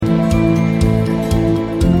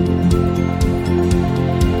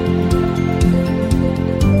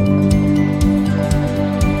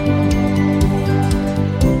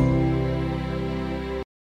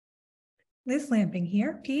Lamping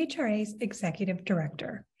here, PHRA's Executive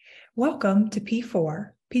Director. Welcome to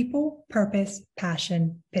P4, People, Purpose,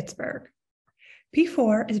 Passion, Pittsburgh.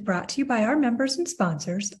 P4 is brought to you by our members and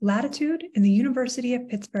sponsors, Latitude and the University of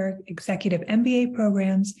Pittsburgh Executive MBA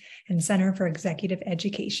Programs and Center for Executive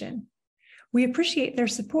Education. We appreciate their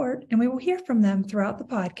support, and we will hear from them throughout the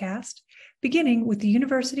podcast, beginning with the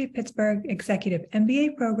University of Pittsburgh Executive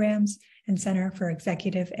MBA Programs and Center for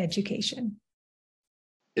Executive Education.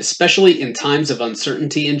 Especially in times of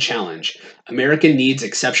uncertainty and challenge, America needs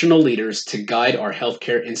exceptional leaders to guide our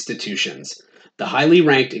healthcare institutions. The highly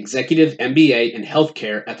ranked Executive MBA in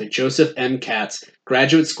Healthcare at the Joseph M. Katz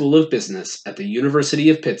Graduate School of Business at the University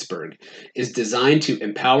of Pittsburgh is designed to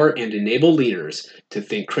empower and enable leaders to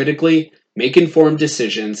think critically, make informed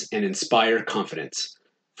decisions, and inspire confidence.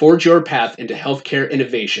 Forge your path into healthcare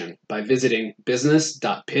innovation by visiting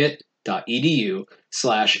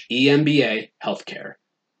business.pitt.edu/EMBA Healthcare.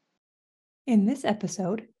 In this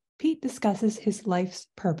episode, Pete discusses his life's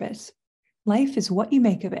purpose. Life is what you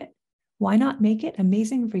make of it. Why not make it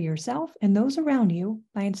amazing for yourself and those around you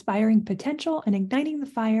by inspiring potential and igniting the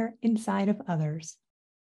fire inside of others?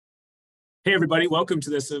 Hey, everybody. Welcome to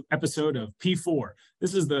this episode of P4.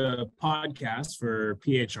 This is the podcast for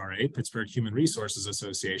PHRA, Pittsburgh Human Resources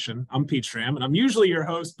Association. I'm Pete Schramm, and I'm usually your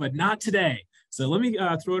host, but not today. So let me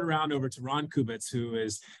throw it around over to Ron Kubitz, who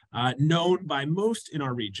is known by most in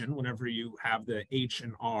our region whenever you have the H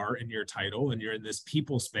and R in your title and you're in this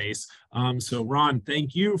people space. So Ron,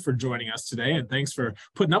 thank you for joining us today, and thanks for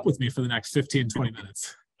putting up with me for the next 15, 20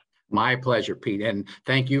 minutes. My pleasure, Pete, and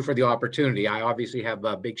thank you for the opportunity. I obviously have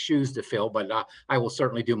big shoes to fill, but I will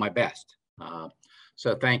certainly do my best.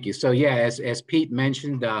 So thank you. So yeah, as Pete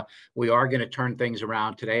mentioned, we are going to turn things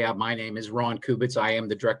around today. My name is Ron Kubitz. I am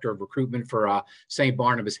the Director of Recruitment for St.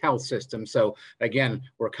 Barnabas Health System. So again,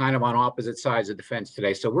 we're kind of on opposite sides of the fence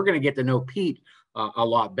today. So we're going to get to know Pete a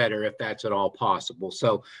lot better if that's at all possible.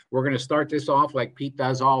 So we're going to start this off like Pete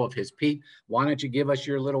does all of his. Pete, why don't you give us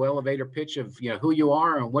your little elevator pitch of who you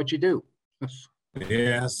are and what you do?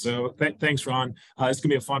 Yeah, so thanks, Ron. It's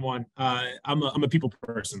gonna be a fun one. I'm a people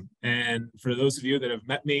person, and for those of you that have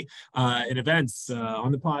met me in events,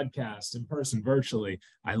 on the podcast, in person, virtually,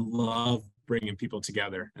 I love bringing people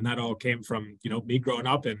together, and that all came from me growing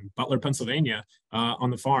up in Butler, Pennsylvania, on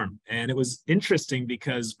the farm. And it was interesting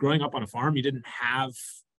because growing up on a farm, you didn't have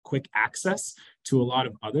quick access to a lot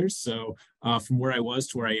of others. So from where I was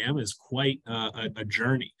to where I am is quite a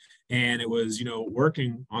journey. And it was,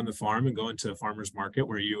 working on the farm and going to a farmer's market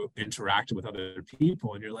where you interacted with other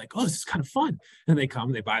people and you're like, oh, this is kind of fun. And they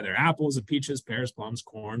come, they buy their apples and peaches, pears, plums,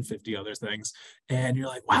 corn, 50 other things. And you're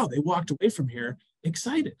like, wow, they walked away from here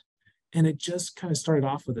excited. And it just kind of started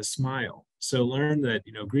off with a smile. So learn that,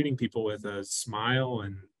 greeting people with a smile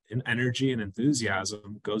and energy and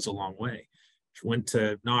enthusiasm goes a long way. Went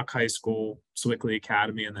to Knock High School, Swickley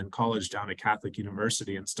Academy, and then college down at Catholic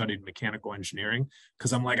University and studied mechanical engineering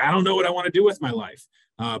because I'm like, I don't know what I want to do with my life.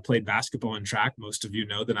 Played basketball and track. Most of you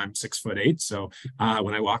know that I'm 6'8". So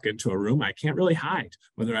when I walk into a room, I can't really hide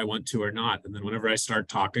whether I want to or not. And then whenever I start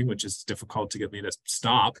talking, which is difficult to get me to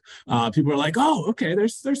stop, people are like, oh, okay,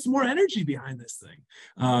 there's some more energy behind this thing.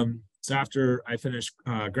 So after I finished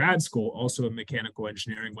grad school, also in mechanical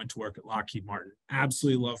engineering, went to work at Lockheed Martin.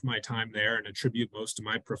 Absolutely love my time there and attribute most of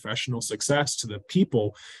my professional success to the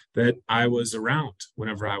people that I was around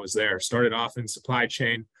whenever I was there. Started off in supply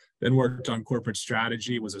chain, then worked on corporate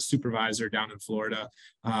strategy, was a supervisor down in Florida,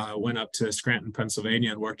 went up to Scranton,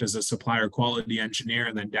 Pennsylvania, and worked as a supplier quality engineer,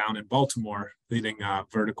 and then down in Baltimore, leading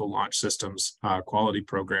vertical launch systems quality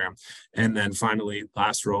program. And then finally,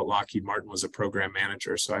 last role at Lockheed Martin was a program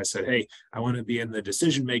manager. So I said, hey, I want to be in the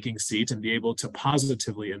decision-making seat and be able to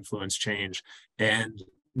positively influence change. And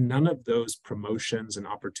none of those promotions and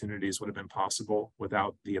opportunities would have been possible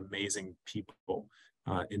without the amazing people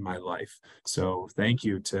in my life. So thank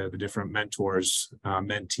you to the different mentors,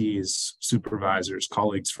 mentees, supervisors,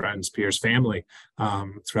 colleagues, friends, peers, family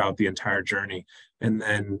throughout the entire journey. And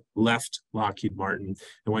then left Lockheed Martin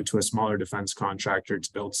and went to a smaller defense contractor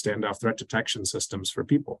to build standoff threat detection systems for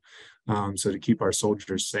people. So to keep our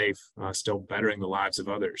soldiers safe, still bettering the lives of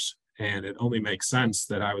others. And it only makes sense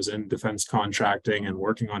that I was in defense contracting and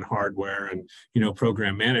working on hardware and,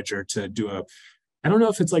 program manager to do I don't know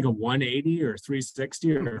if it's like a 180 or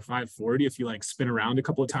 360 or 540 if you spin around a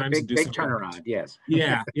couple of times and do big something. Turnaround, yes.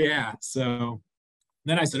 Yeah. So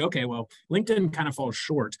Then I said, okay, well, LinkedIn kind of falls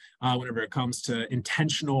short whenever it comes to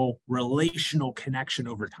intentional relational connection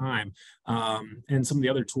over time, and some of the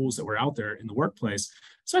other tools that were out there in the workplace.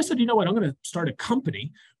 So I said, you know what, I'm going to start a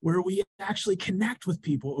company where we actually connect with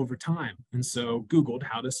people over time. And so Googled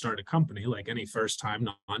how to start a company, like any first-time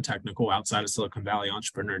non-technical outside of Silicon Valley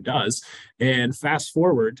entrepreneur does. And fast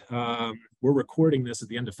forward, we're recording this at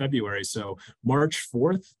the end of February. So March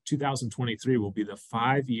 4th, 2023 will be the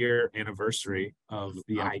 5-year anniversary of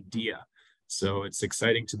the idea. So it's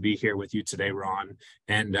exciting to be here with you today, Ron.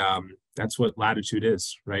 And that's what Latitude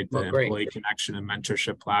is, right? The employee connection and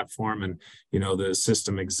mentorship platform. And, the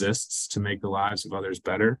system exists to make the lives of others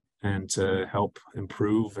better and to help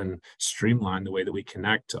improve and streamline the way that we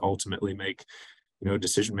connect to ultimately make,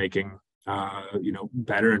 decision-making,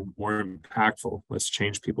 better and more impactful. Let's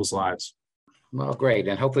change people's lives. Well, great.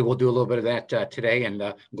 And hopefully we'll do a little bit of that today,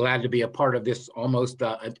 and glad to be a part of this almost,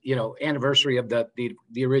 anniversary of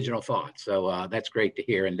the original thought. So that's great to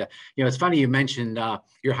hear. And, it's funny you mentioned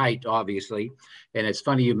your height, obviously. And it's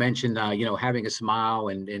funny you mentioned, having a smile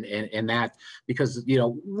and that, because,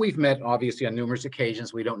 we've met obviously on numerous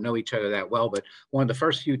occasions. We don't know each other that well, but one of the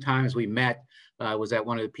first few times we met was at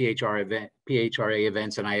one of the PHRA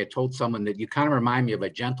events. And I had told someone that you kind of remind me of a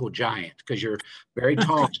gentle giant because you're very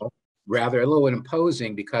tall. Rather a little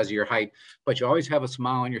imposing because of your height, but you always have a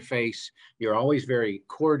smile on your face. You're always very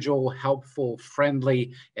cordial, helpful,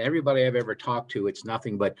 friendly. Everybody I've ever talked to, it's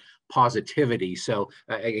nothing but positivity. So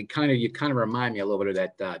you kind of remind me a little bit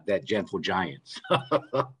of that gentle giant.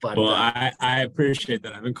 But well, I appreciate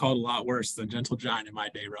that. I've been called a lot worse than gentle giant in my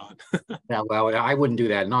day, Ron. Yeah, well, I wouldn't do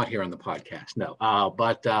that. Not here on the podcast, no.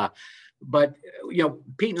 But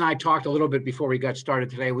Pete and I talked a little bit before we got started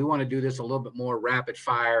today. We want to do this a little bit more rapid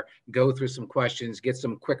fire, go through some questions, get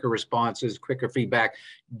some quicker responses, quicker feedback,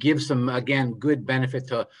 give some, again, good benefit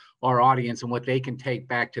to our audience and what they can take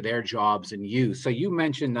back to their jobs and use. So you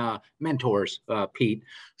mentioned mentors, Pete.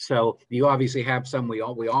 So you obviously have some. We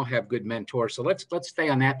all have good mentors. So let's stay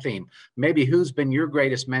on that theme. Maybe who's been your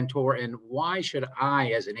greatest mentor, and why should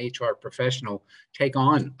I, as an HR professional, take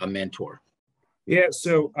on a mentor? Yeah,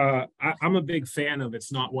 so I'm a big fan of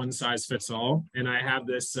it's not one size fits all. And I have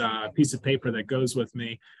this piece of paper that goes with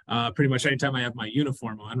me pretty much anytime I have my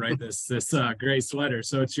uniform on, right? This gray sweater.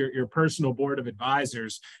 So it's your personal board of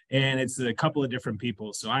advisors, and it's a couple of different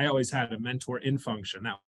people. So I always had a mentor in function.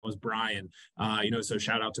 That was Brian, so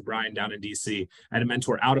shout out to Brian down in DC. I had a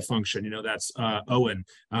mentor out of function, that's Owen,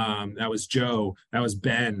 that was Joe, that was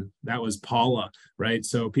Ben, that was Paula, right?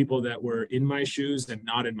 So people that were in my shoes and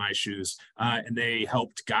not in my shoes, and they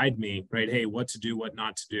helped guide me, right? Hey, what to do, what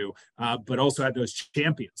not to do, but also had those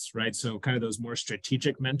champions, right? So kind of those more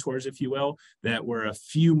strategic mentors, if you will, that were a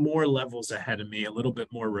few more levels ahead of me, a little bit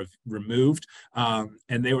more removed,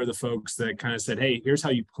 and they were the folks that kind of said, hey, here's how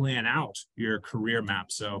you plan out your career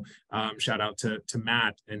map. So shout out to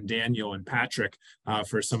Matt and Daniel and Patrick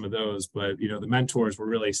for some of those. But, the mentors were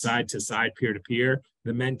really side to side, peer to peer.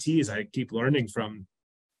 The mentees, I keep learning from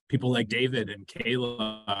people like David and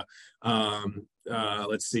Kayla,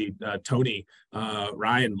 Tony,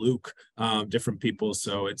 Ryan, Luke, different people.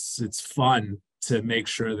 So it's fun to make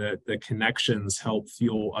sure that the connections help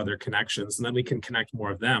fuel other connections, and then we can connect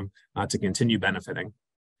more of them to continue benefiting.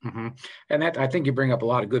 Mm-hmm. And that, I think you bring up a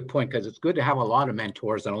lot of good point, because it's good to have a lot of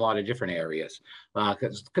mentors in a lot of different areas,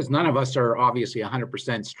 because none of us are obviously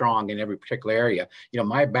 100% strong in every particular area.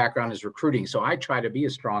 My background is recruiting, so I try to be a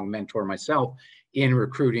strong mentor myself in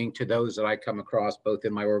recruiting to those that I come across, both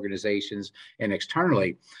in my organizations and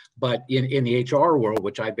externally. But in the HR world,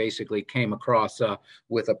 which I basically came across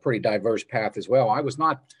with a pretty diverse path as well,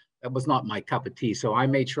 that was not my cup of tea. So I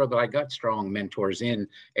made sure that I got strong mentors in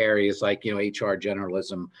areas like, HR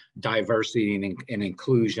generalism, diversity and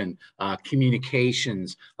inclusion,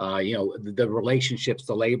 communications, the relationships,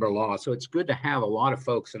 the labor law. So it's good to have a lot of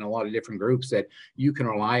folks in a lot of different groups that you can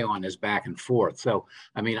rely on as back and forth. So,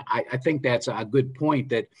 I think that's a good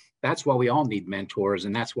point, that's why we all need mentors,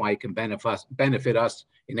 and that's why it can benefit us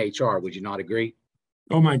in HR. Would you not agree?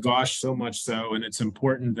 Oh my gosh, so much so. And it's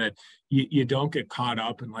important that you don't get caught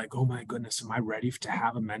up in like, oh my goodness, am I ready to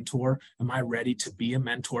have a mentor? Am I ready to be a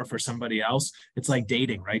mentor for somebody else? It's like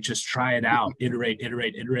dating, right? Just try it out, iterate,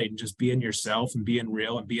 and just being yourself and being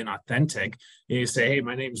real and being authentic. And you say, hey,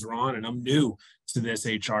 my name's Ron and I'm new to this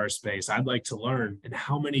HR space. I'd like to learn. And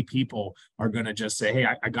how many people are going to just say, hey,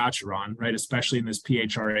 I got you, Ron, right? Especially in this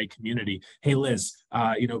PHRA community. Hey, Liz,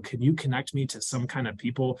 can you connect me to some kind of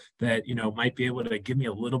people that, might be able to give me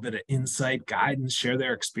a little bit of insight, guidance, share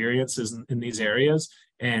their experiences in these areas?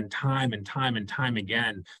 And time and time and time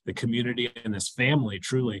again, the community and this family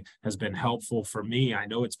truly has been helpful for me. I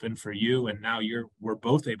know it's been for you, and now we're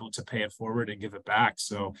both able to pay it forward and give it back.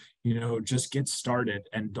 So, just get started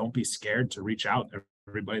and don't be scared to reach out to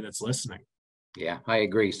everybody that's listening. Yeah, I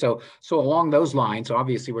agree. So along those lines,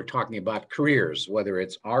 obviously we're talking about careers, whether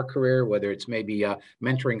it's our career, whether it's maybe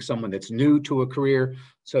mentoring someone that's new to a career.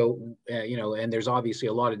 So, and there's obviously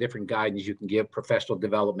a lot of different guidance you can give professional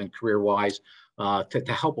development career-wise to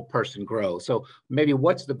help a person grow. So maybe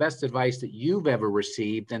what's the best advice that you've ever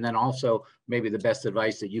received? And then also maybe the best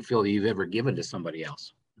advice that you feel that you've ever given to somebody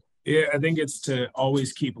else? Yeah, I think it's to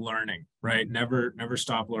always keep learning, right? Never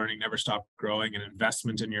stop learning, never stop growing. An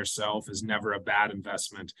investment in yourself is never a bad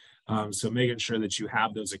investment. So making sure that you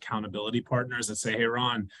have those accountability partners that say, hey,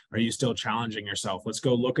 Ron, are you still challenging yourself? Let's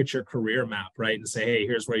go look at your career map, right? And say, hey,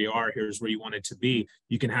 here's where you are. Here's where you want it to be.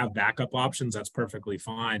 You can have backup options. That's perfectly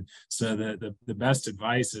fine. So the best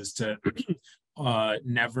advice is to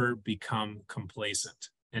never become complacent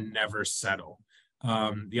and never settle.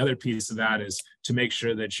 The other piece of that is to make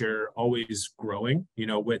sure that you're always growing,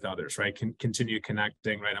 with others, right? Continue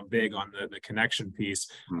connecting, right? I'm big on the connection piece,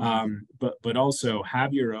 but also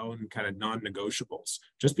have your own kind of non-negotiables.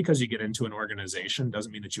 Just because you get into an organization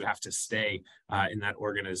doesn't mean that you have to stay in that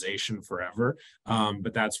organization forever.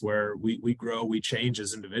 But that's where we grow, we change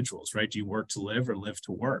as individuals, right? Do you work to live or live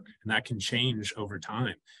to work? And that can change over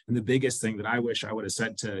time. And the biggest thing that I wish I would have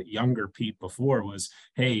said to younger Pete before was,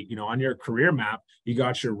 hey, on your career map, you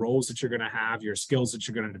got your roles that you're going to have, your skills that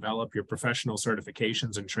you're going to develop, your professional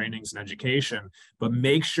certifications and trainings and education, but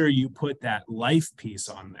make sure you put that life piece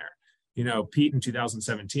on there. Pete in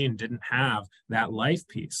 2017 didn't have that life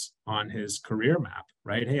piece on his career map,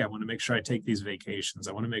 right? Hey, I want to make sure I take these vacations.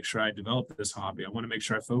 I want to make sure I develop this hobby. I want to make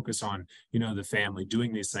sure I focus on, the family,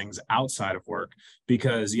 doing these things outside of work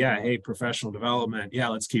because, hey, professional development. Yeah,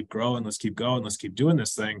 let's keep growing. Let's keep going. Let's keep doing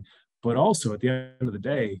this thing. But also at the end of the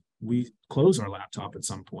day, we close our laptop at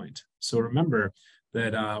some point. So remember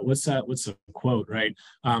that, what's the quote, right?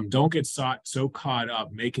 Don't get so caught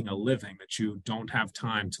up making a living that you don't have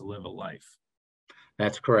time to live a life.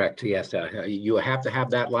 That's correct. Yes, you have to have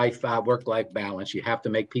that work-life balance. You have to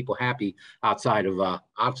make people happy outside of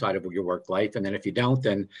your work life, and then if you don't,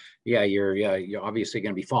 then you're obviously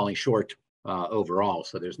going to be falling short overall.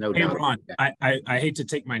 So there's no doubt. Hey, Ron, I hate to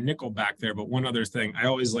take my nickel back there, but one other thing, I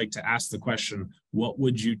always like to ask the question, what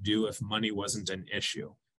would you do if money wasn't an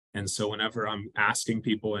issue? And so whenever I'm asking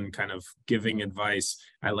people and kind of giving advice,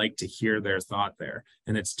 I like to hear their thought there.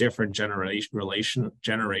 And it's different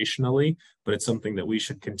generationally, but it's something that we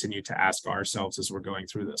should continue to ask ourselves as we're going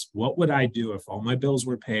through this. What would I do if all my bills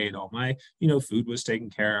were paid, all my, food was taken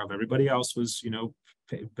care of, everybody else was,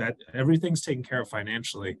 that everything's taken care of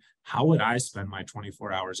financially? How would I spend my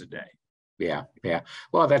 24 hours a day? Yeah.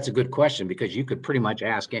 Well, that's a good question because you could pretty much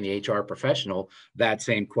ask any HR professional that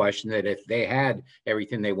same question, that if they had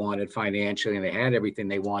everything they wanted financially and they had everything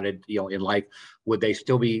they wanted, in life, would they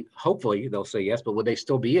still be, hopefully they'll say yes, but would they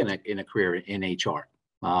still be in a career in HR?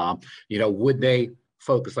 Would they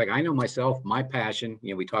focus? Like I know myself, my passion,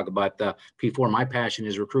 we talk about the P4, my passion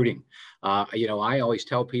is recruiting. I always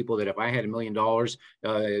tell people that if I had $1 million,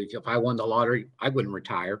 if I won the lottery, I wouldn't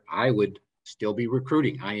retire. I would still be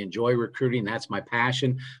recruiting. I enjoy recruiting. That's my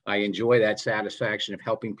passion. I enjoy that satisfaction of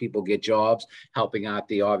helping people get jobs, helping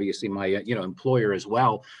out obviously my, employer as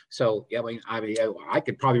well. So, I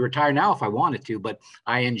could probably retire now if I wanted to, but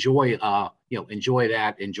I enjoy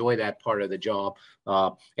that part of the job.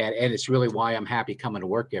 And it's really why I'm happy coming to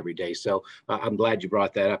work every day. So I'm glad you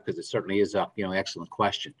brought that up because it certainly is a, excellent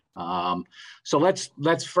question. So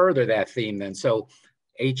let's further that theme then. So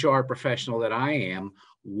HR professional that I am,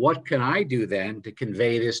 what can I do then to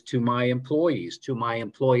convey this to my employees, to my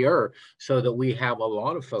employer, so that we have a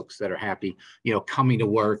lot of folks that are happy, coming to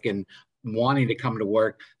work and wanting to come to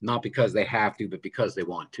work, not because they have to, but because they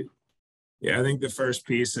want to? Yeah, I think the first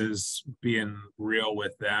piece is being real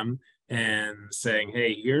with them and saying,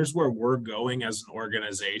 hey, here's where we're going as an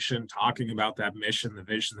organization, talking about that mission, the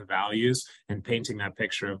vision, the values, and painting that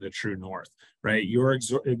picture of the true north, right? Your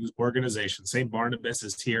organization, St. Barnabas,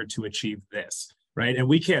 is here to achieve this. Right. And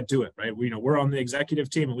we can't do it. Right. We're on the executive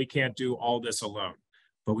team and we can't do all this alone,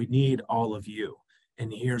 but we need all of you.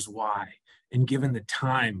 And here's why. and given the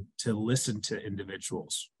time to listen to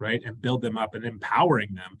individuals, right, and build them up and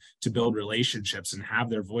empowering them to build relationships and have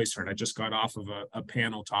their voice heard. I just got off of a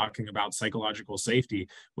panel talking about psychological safety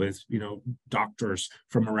with, doctors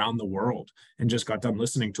from around the world, and just got done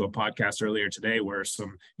listening to a podcast earlier today where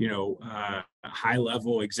some,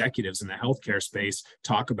 high-level executives in the healthcare space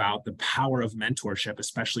talk about the power of mentorship,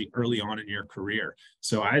 especially early on in your career.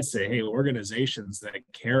 So I'd say, hey, organizations that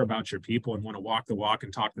care about your people and want to walk the walk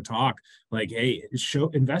and talk the talk, like, hey,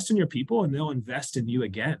 invest in your people and they'll invest in you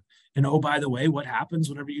again. And oh, by the way, what happens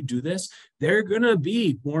whenever you do this? They're going to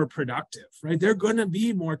be more productive, right? They're going to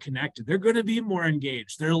be more connected. They're going to be more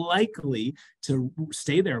engaged. They're likely to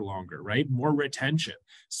stay there longer, right? More retention.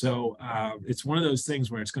 So it's one of those things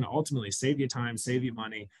where it's going to ultimately save you time, save you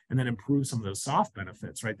money, and then improve some of those soft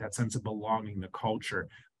benefits, right? That sense of belonging, the culture,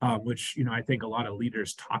 which, I think a lot of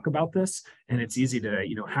leaders talk about this, and it's easy to,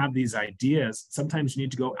 have these ideas. Sometimes you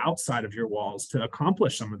need to go outside of your walls to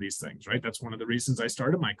accomplish some of these things, right? That's one of the reasons I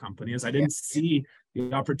started my company, is I didn't see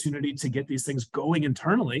the opportunity to get these things going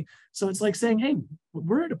internally. So it's like saying, hey,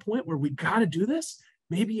 we're at a point where we got to do this.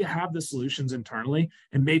 Maybe you have the solutions internally,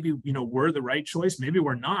 and maybe, we're the right choice. Maybe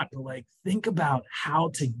we're not, but like, think about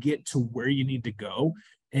how to get to where you need to go,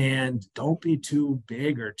 and don't be too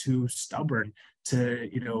big or too stubborn to,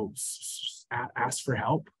 ask for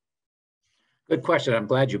help. Good question. I'm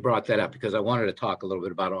glad you brought that up, because I wanted to talk a little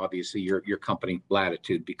bit about, obviously, your company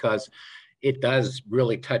Latitude, because it does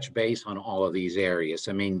really touch base on all of these areas.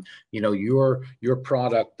 I mean, your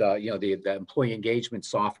product, the employee engagement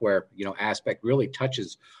software, aspect really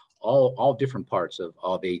touches all different parts of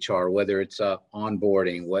HR, whether it's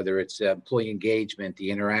onboarding, whether it's employee engagement, the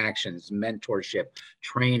interactions, mentorship,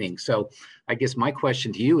 training. So I guess my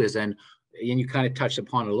question to you is, and you kind of touched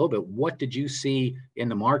upon it a little bit, what did you see in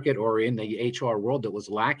the market or in the HR world that was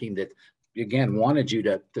lacking, that again wanted you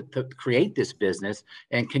to create this business?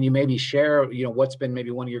 And can you maybe share, what's been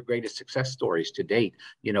maybe one of your greatest success stories to date,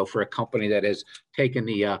 for a company that has taken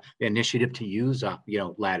the initiative to use,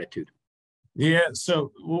 Latitude? Yeah,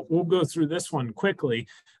 so we'll go through this one quickly.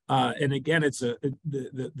 And again, it's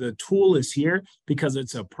the tool is here because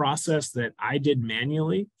it's a process that I did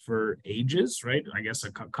manually for ages, right? I guess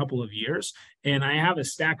a couple of years. And I have a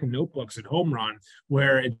stack of notebooks at home, Ron,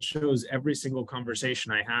 where it shows every single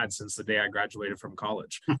conversation I had since the day I graduated from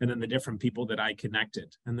college, and then the different people that I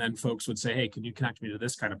connected. And then folks would say, hey, can you connect me to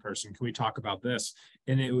this kind of person? Can we talk about this?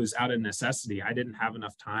 And it was out of necessity. I didn't have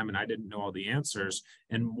enough time and I didn't know all the answers.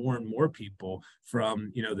 And more people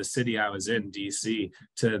from, the city I was in, DC,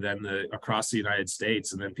 to then across the United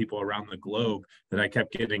States, and then people around the globe that I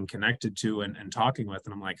kept getting connected to and talking with.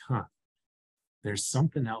 And I'm like, there's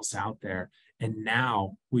something else out there. And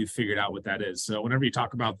now we've figured out what that is. So whenever you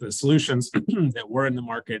talk about the solutions that were in the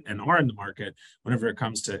market and are in the market, whenever it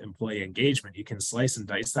comes to employee engagement, you can slice and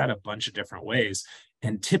dice that a bunch of different ways.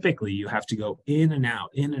 And typically you have to go in and out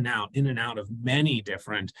of many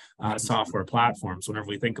different software platforms. Whenever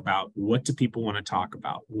we think about, what do people want to talk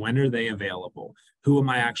about? When are they available? Who am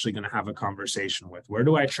I actually going to have a conversation with? Where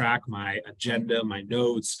do I track my agenda, my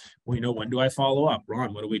notes? Well, when do I follow up?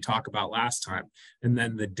 Ron, what did we talk about last time? And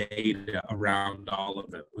then the data around all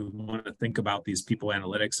of it. We want to think about these people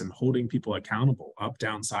analytics and holding people accountable, up,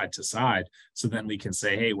 down, side to side. So then we can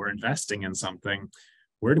say, hey, we're investing in something.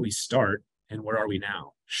 Where do we start? And where are we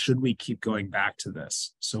now? Should we keep going back to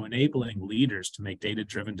this? So enabling leaders to make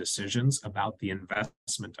data-driven decisions about the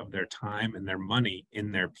investment of their time and their money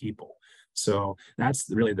in their people. So that's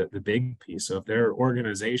really the big piece. So if there are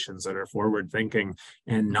organizations that are forward thinking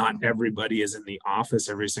and not everybody is in the office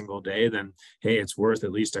every single day, then, hey, it's worth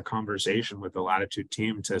at least a conversation with the Latitude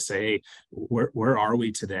team to say, hey, where are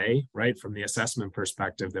we today, right? From the assessment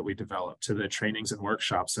perspective that we developed to the trainings and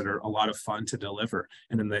workshops that are a lot of fun to deliver.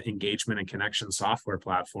 And then the engagement and connection software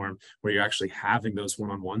platform where you're actually having those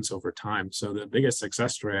one-on-ones over time. So the biggest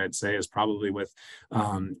success story I'd say is probably with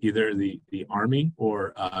either the Army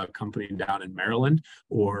or a company down in Maryland,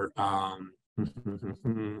 or a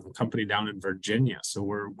company down in Virginia. So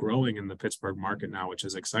we're growing in the Pittsburgh market now, which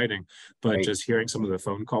is exciting. But Right. Just hearing some of the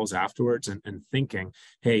phone calls afterwards and thinking,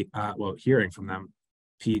 hey, hearing from them,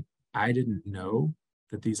 Pete, I didn't know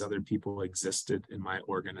that these other people existed in my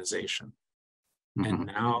organization. And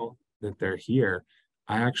now that they're here,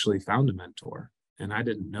 I actually found a mentor. And I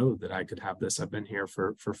didn't know that I could have this. I've been here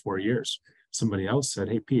for 4 years. Somebody else said,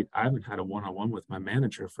 hey, Pete, I haven't had a one-on-one with my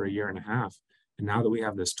manager for 1.5 years. And now that we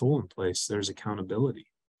have this tool in place, there's accountability,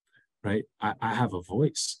 right? I have a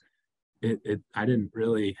voice. I didn't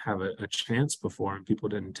really have a chance before, and people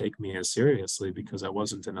didn't take me as seriously because I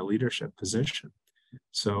wasn't in a leadership position.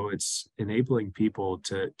 So it's enabling people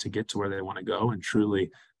to get to where they want to go and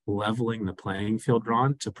truly leveling the playing field,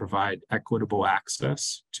 Ron, to provide equitable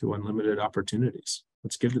access to unlimited opportunities.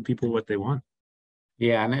 Let's give the people what they want.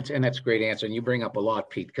 Yeah, and that's a great answer. And you bring up a lot,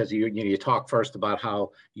 Pete, because you talk first about how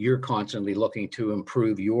you're constantly looking to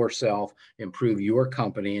improve yourself, improve your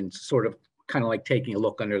company, and sort of kind of like taking a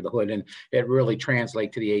look under the hood. And it really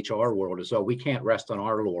translates to the HR world as well. We can't rest on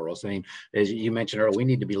our laurels. I mean, as you mentioned earlier, we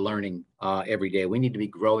need to be learning every day. We need to be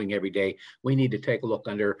growing every day. We need to take a look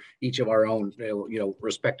under each of our own,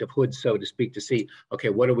 respective hoods, so to speak, to see, okay,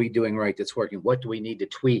 what are we doing right that's working? What do we need to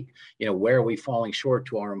tweak? Where are we falling short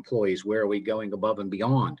to our employees? Where are we going above and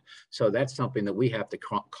beyond? So that's something that we have to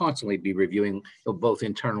constantly be reviewing, both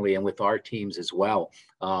internally and with our teams as well.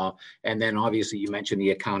 And then obviously you mentioned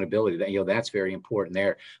the accountability that, that's very important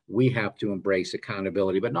there. We have to embrace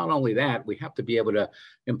accountability, but not only that, we have to be able to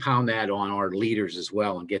impound that on our leaders as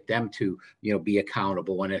well and get them to, be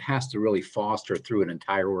accountable. And it has to really foster through an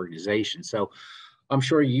entire organization. So I'm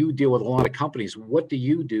sure you deal with a lot of companies. What do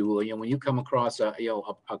you do, when you come across a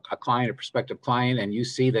client, a prospective client, and you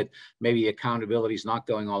see that maybe accountability is not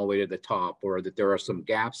going all the way to the top, or that there are some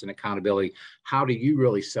gaps in accountability? How do you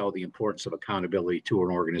really sell the importance of accountability to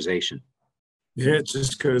an organization? Yeah, it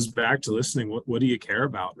just goes back to listening. What do you care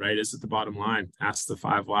about, right? Is it the bottom line? Ask the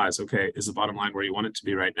 5 whys. Okay, is the bottom line where you want it to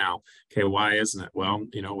be right now? Okay, why isn't it? Well,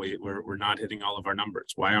 we're not hitting all of our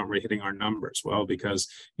numbers. Why aren't we hitting our numbers? Well, because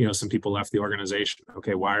some people left the organization.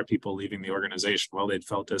 Okay, why are people leaving the organization? Well, they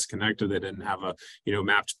felt disconnected. They didn't have a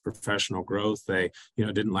mapped professional growth. They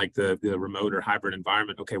didn't like the remote or hybrid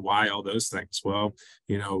environment. Okay, why all those things? Well,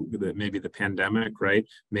 maybe the pandemic, right?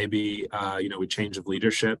 Maybe we change of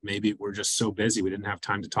leadership. Maybe we're just so busy we didn't have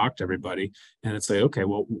time to talk to everybody. And it's like, okay,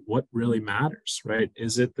 well, what really matters, right?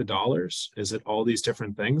 Is it the dollars? Is it all these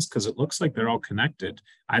different things? Because it looks like they're all connected.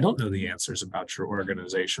 I don't know the answers about your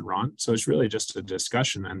organization, Ron. So it's really just a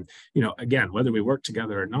discussion. And again, whether we work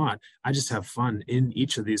together or not, I just have fun in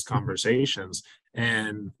each of these conversations.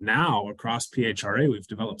 And now across PHRA, we've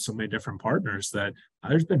developed so many different partners that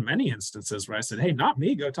there's been many instances where I said, hey, not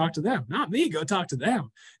me, go talk to them. Not me, go talk to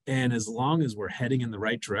them. And as long as we're heading in the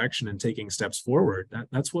right direction and taking steps forward,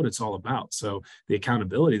 that's what it's all about. So the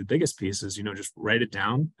accountability, the biggest piece is, just write it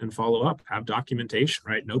down and follow up, have documentation,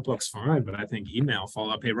 right? Notebook's fine, but I think email,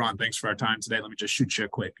 follow up. Hey, Ron, thanks for our time today. Let me just shoot you a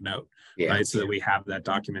quick note, right? So that we have that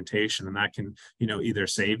documentation, and that can, either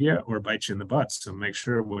save you or bite you in the butt. So make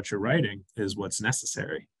sure what you're writing is what's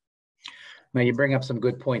necessary. Now, you bring up some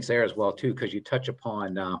good points there as well, too, because you touch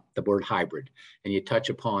upon the word hybrid, and you touch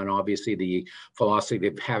upon, obviously, the philosophy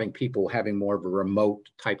of having people having more of a remote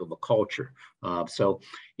type of a culture. I've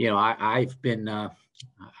been, I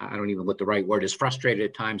don't even know what the right word is, frustrated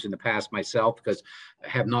at times in the past myself, because I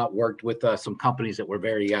have not worked with some companies that were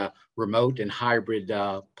very remote and hybrid,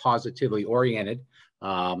 positively oriented.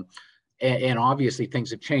 And obviously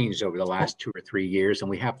things have changed over the last 2 or 3 years, and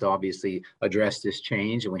we have to obviously address this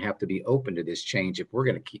change, and we have to be open to this change if we're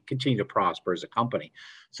going to continue to prosper as a company.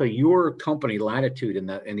 So your company, Latitude, in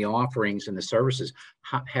the offerings and the services,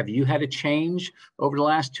 have you had a change over the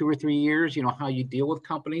last 2 or 3 years? How you deal with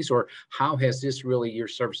companies, or how has this really, your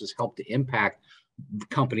services, helped to impact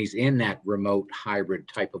companies in that remote hybrid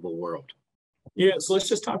type of a world? Yeah, so let's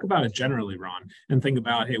just talk about it generally, Ron, and think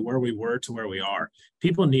about, hey, where we were to where we are.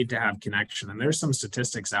 People need to have connection. And there's some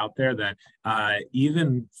statistics out there that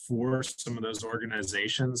even for some of those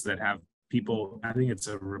organizations that have people, I think it's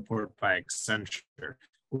a report by Accenture,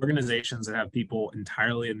 organizations that have people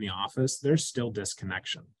entirely in the office, there's still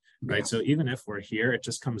disconnection. Right. Yeah. So even if we're here, it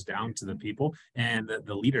just comes down to the people and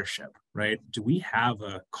the leadership, right? Do we have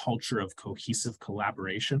a culture of cohesive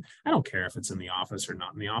collaboration? I don't care if it's in the office or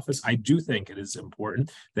not in the office. I do think it is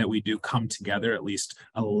important that we do come together at least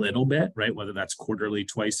a little bit, right? Whether that's quarterly,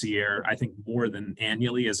 twice a year. I think more than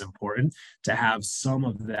annually is important to have some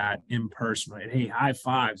of that in person, right? Hey, high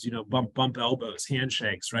fives, bump elbows,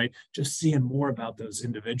 handshakes, right? Just seeing more about those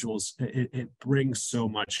individuals, it brings so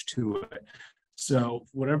much to it. So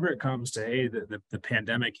whatever it comes to, hey, the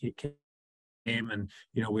pandemic came and,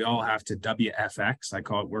 we all have to WFX, I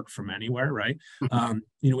call it work from anywhere, right? We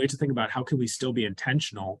have to think about how can we still be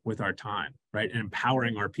intentional with our time, right? And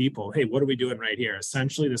empowering our people. Hey, what are we doing right here?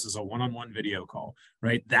 Essentially, this is a one-on-one video call,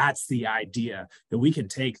 right? That's the idea, that we can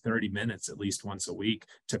take 30 minutes at least once a week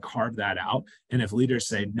to carve that out. And if leaders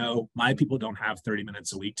say, no, my people don't have 30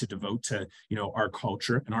 minutes a week to devote to, our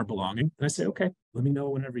culture and our belonging, then I say, okay, let me know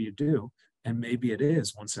whenever you do. And maybe it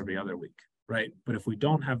is once every other week, right? But if we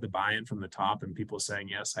don't have the buy-in from the top and people saying,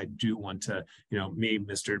 yes, I do want to, me,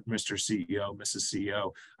 Mr. CEO, Mrs.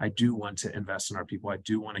 CEO, I do want to invest in our people. I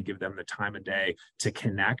do want to give them the time of day to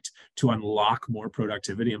connect, to unlock more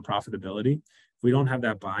productivity and profitability. If we don't have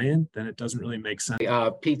that buy-in, then it doesn't really make sense.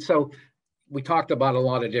 Pete, so we talked about a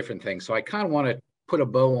lot of different things. So I kind of want to put a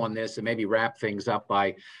bow on this and maybe wrap things up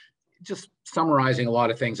by just summarizing a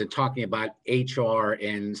lot of things and talking about HR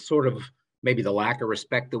and sort of maybe the lack of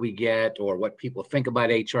respect that we get or what people think about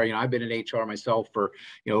HR. I've been in HR myself for,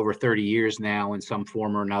 over 30 years now in some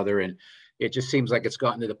form or another. And it just seems like it's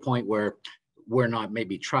gotten to the point where we're not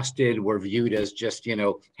maybe trusted. We're viewed as just,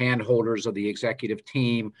 hand holders of the executive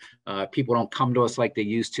team. People don't come to us like they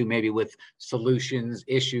used to, maybe with solutions,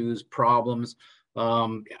 issues, problems.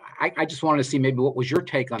 I just wanted to see maybe what was your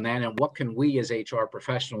take on that, and what can we as HR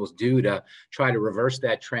professionals do to try to reverse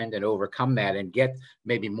that trend and overcome that and get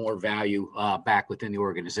maybe more value back within the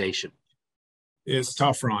organization? It's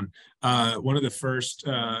tough, Ron. One of the first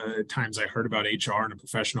times I heard about HR in a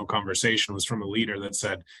professional conversation was from a leader that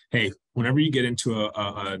said, "Hey, whenever you get into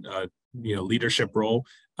a leadership role,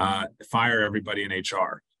 fire everybody in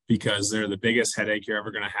HR because they're the biggest headache you're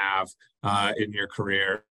ever going to have in your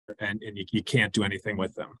career, and you can't do anything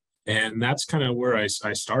with them." And that's kind of where I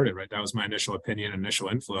started, right? That was my initial opinion, initial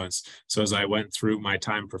influence. So as I went through my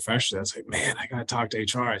time professionally, I was like, man, I got to talk to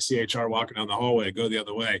HR. I see HR walking down the hallway, I go the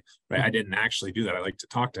other way, right? I didn't actually do that. I like to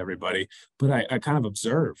talk to everybody, but I kind of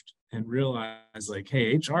observed and realized like,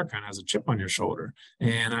 hey, HR kind of has a chip on your shoulder.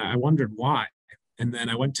 And I wondered why. And then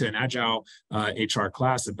I went to an agile HR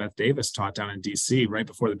class that Beth Davis taught down in DC right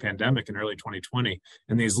before the pandemic in early 2020.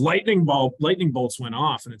 And these lightning bolts went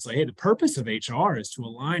off. And it's like, hey, the purpose of HR is to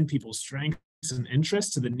align people's strengths and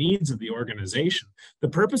interests to the needs of the organization. The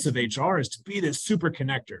purpose of HR is to be this super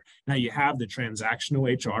connector. Now you have the transactional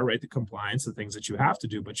HR, right? The compliance, the things that you have to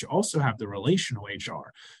do, but you also have the relational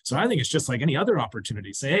HR. So I think it's just like any other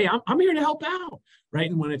opportunity. Say, hey, I'm here to help out,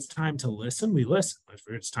 right? And when it's time to listen, we listen. If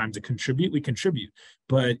it's time to contribute, we contribute.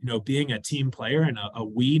 But, being a team player and a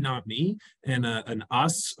we, not me, and an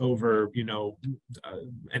us over,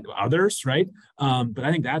 and others, right? But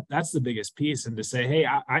I think that's the biggest piece. And to say, hey,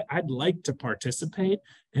 I'd like to participate.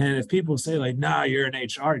 And if people say like, nah, you're in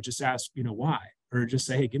HR, just ask, why? Or just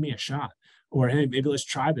say, hey, give me a shot. Or, hey, maybe let's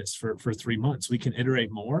try this for 3 months. We can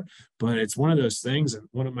iterate more. But it's one of those things. And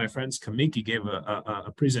one of my friends, Kamiki, gave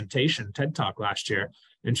a presentation, TED Talk last year.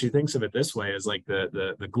 And she thinks of it this way as like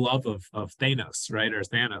the glove of Thanos, right? Or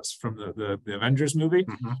Thanos from the Avengers movie.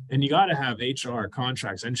 Mm-hmm. And you got to have HR,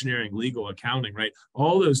 contracts, engineering, legal, accounting, right?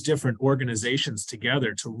 All those different organizations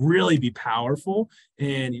together to really be powerful.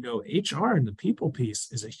 And, HR and the people piece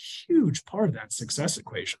is a huge part of that success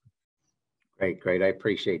equation. Great. I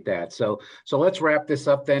appreciate that. So let's wrap this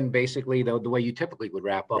up then, basically the way you typically would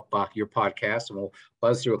wrap up your podcast. And we'll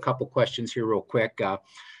buzz through a couple questions here real quick.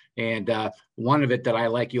 And one of it that I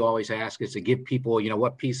like you always ask is to give people,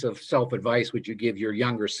 what piece of self-advice would you give your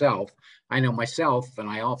younger self? I know myself, and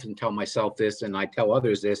I often tell myself this, and I tell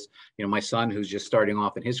others this, my son who's just starting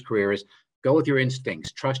off in his career is, go with your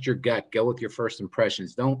instincts, trust your gut, go with your first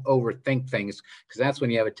impressions. Don't overthink things, because that's when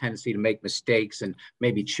you have a tendency to make mistakes and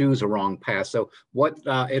maybe choose a wrong path. So what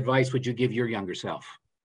advice would you give your younger self?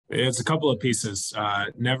 It's a couple of pieces.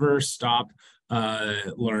 Never stop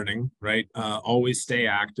learning, right? Always stay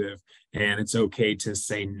active, and it's okay to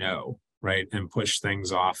say no, right? And push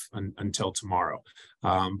things off until tomorrow.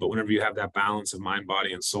 But whenever you have that balance of mind,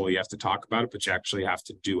 body, and soul, you have to talk about it, but you actually have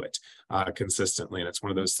to do it consistently. And it's one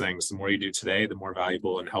of those things, the more you do today, the more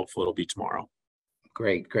valuable and helpful it'll be tomorrow.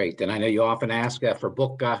 Great. And I know you often ask for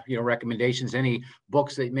book, recommendations. Any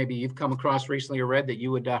books that maybe you've come across recently or read that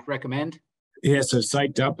you would recommend? Yeah, so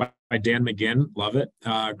Psyched Up by Dan McGinn, love it.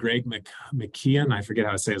 Greg McKeon, I forget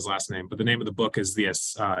how to say his last name, but the name of the book is The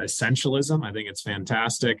Essentialism. I think it's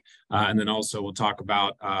fantastic. And then also we'll talk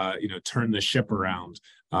about, Turn the Ship Around.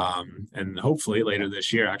 And hopefully later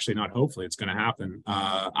this year, actually not hopefully, it's going to happen.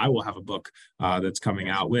 I will have a book that's coming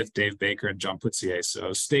out with Dave Baker and John Putzier.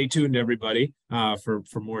 So stay tuned, everybody, for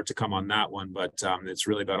more to come on that one. But it's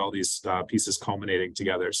really about all these pieces culminating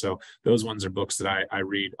together. So those ones are books that I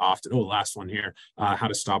read often. Oh, last one here, How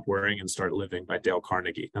to Stop Worrying and Start Living by Dale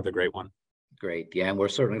Carnegie. Another great one. Great. Yeah. And we're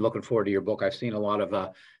certainly looking forward to your book. I've seen a lot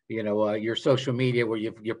of, your social media where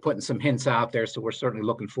you're putting some hints out there. So we're certainly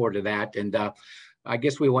looking forward to that. And I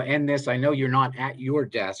guess we will end this. I know you're not at your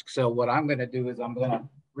desk. So what I'm going to do is I'm going to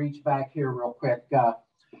reach back here real quick.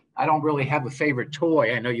 I don't really have a favorite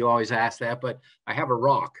toy. I know you always ask that, but I have a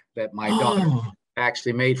rock that my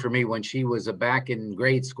actually made for me when she was back in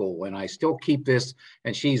grade school. And I still keep this,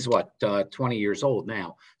 and she's 20 years old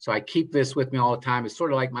now. So I keep this with me all the time. It's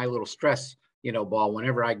sort of like my little stress, ball.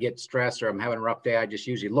 Whenever I get stressed or I'm having a rough day, I just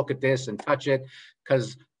usually look at this and touch it,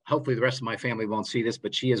 because hopefully the rest of my family won't see this,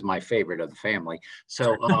 but she is my favorite of the family.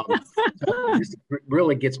 So this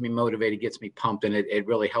really gets me motivated, gets me pumped, and it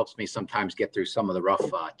really helps me sometimes get through some of the rough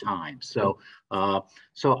times. So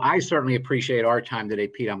I certainly appreciate our time today,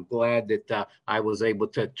 Pete. I'm glad that I was able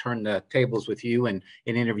to turn the tables with you and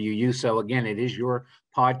interview you. So again, it is your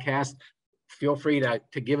podcast. Feel free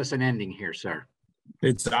to give us an ending here, sir.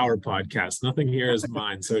 It's our podcast. Nothing here is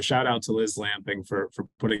mine. So shout out to Liz Lamping for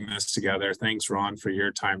putting this together. Thanks, Ron, for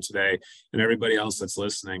your time today, and everybody else that's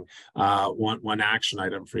listening. One action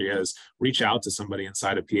item for you is reach out to somebody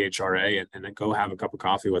inside of PHRA and then go have a cup of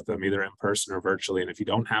coffee with them, either in person or virtually. And if you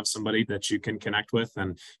don't have somebody that you can connect with,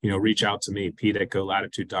 then reach out to me,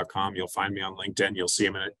 pete@golatitude.com. You'll find me on LinkedIn. You'll see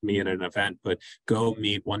me at an event, but go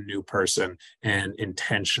meet one new person and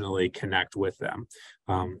intentionally connect with them.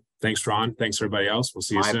 Thanks, Ron. Thanks, everybody else. We'll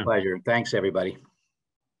see you soon. My pleasure. Thanks, everybody.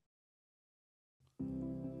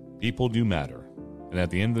 People do matter. And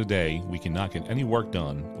at the end of the day, we cannot get any work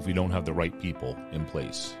done if we don't have the right people in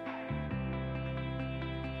place.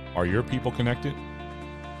 Are your people connected?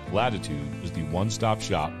 Latitude is the one-stop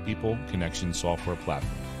shop people connection software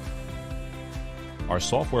platform. Our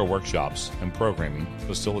software workshops and programming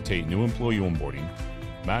facilitate new employee onboarding,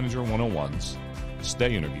 manager 101s,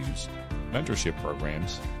 stay interviews, mentorship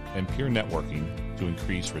programs, and peer networking to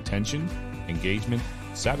increase retention, engagement,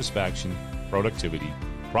 satisfaction, productivity,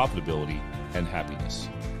 profitability, and happiness.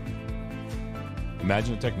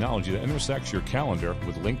 Imagine a technology that intersects your calendar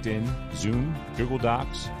with LinkedIn, Zoom, Google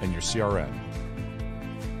Docs, and your CRM.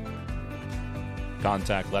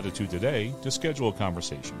 Contact Latitude today to schedule a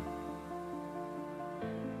conversation.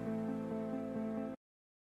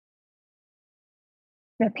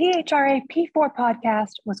 The PHRA P4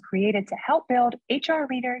 podcast was created to help build HR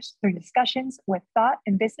leaders through discussions with thought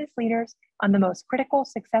and business leaders on the most critical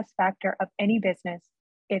success factor of any business,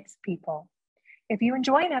 its people. If you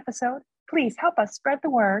enjoy an episode, please help us spread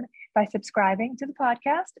the word by subscribing to the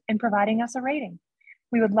podcast and providing us a rating.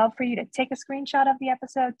 We would love for you to take a screenshot of the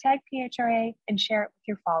episode, tag PHRA, and share it with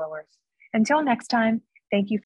your followers. Until next time, thank you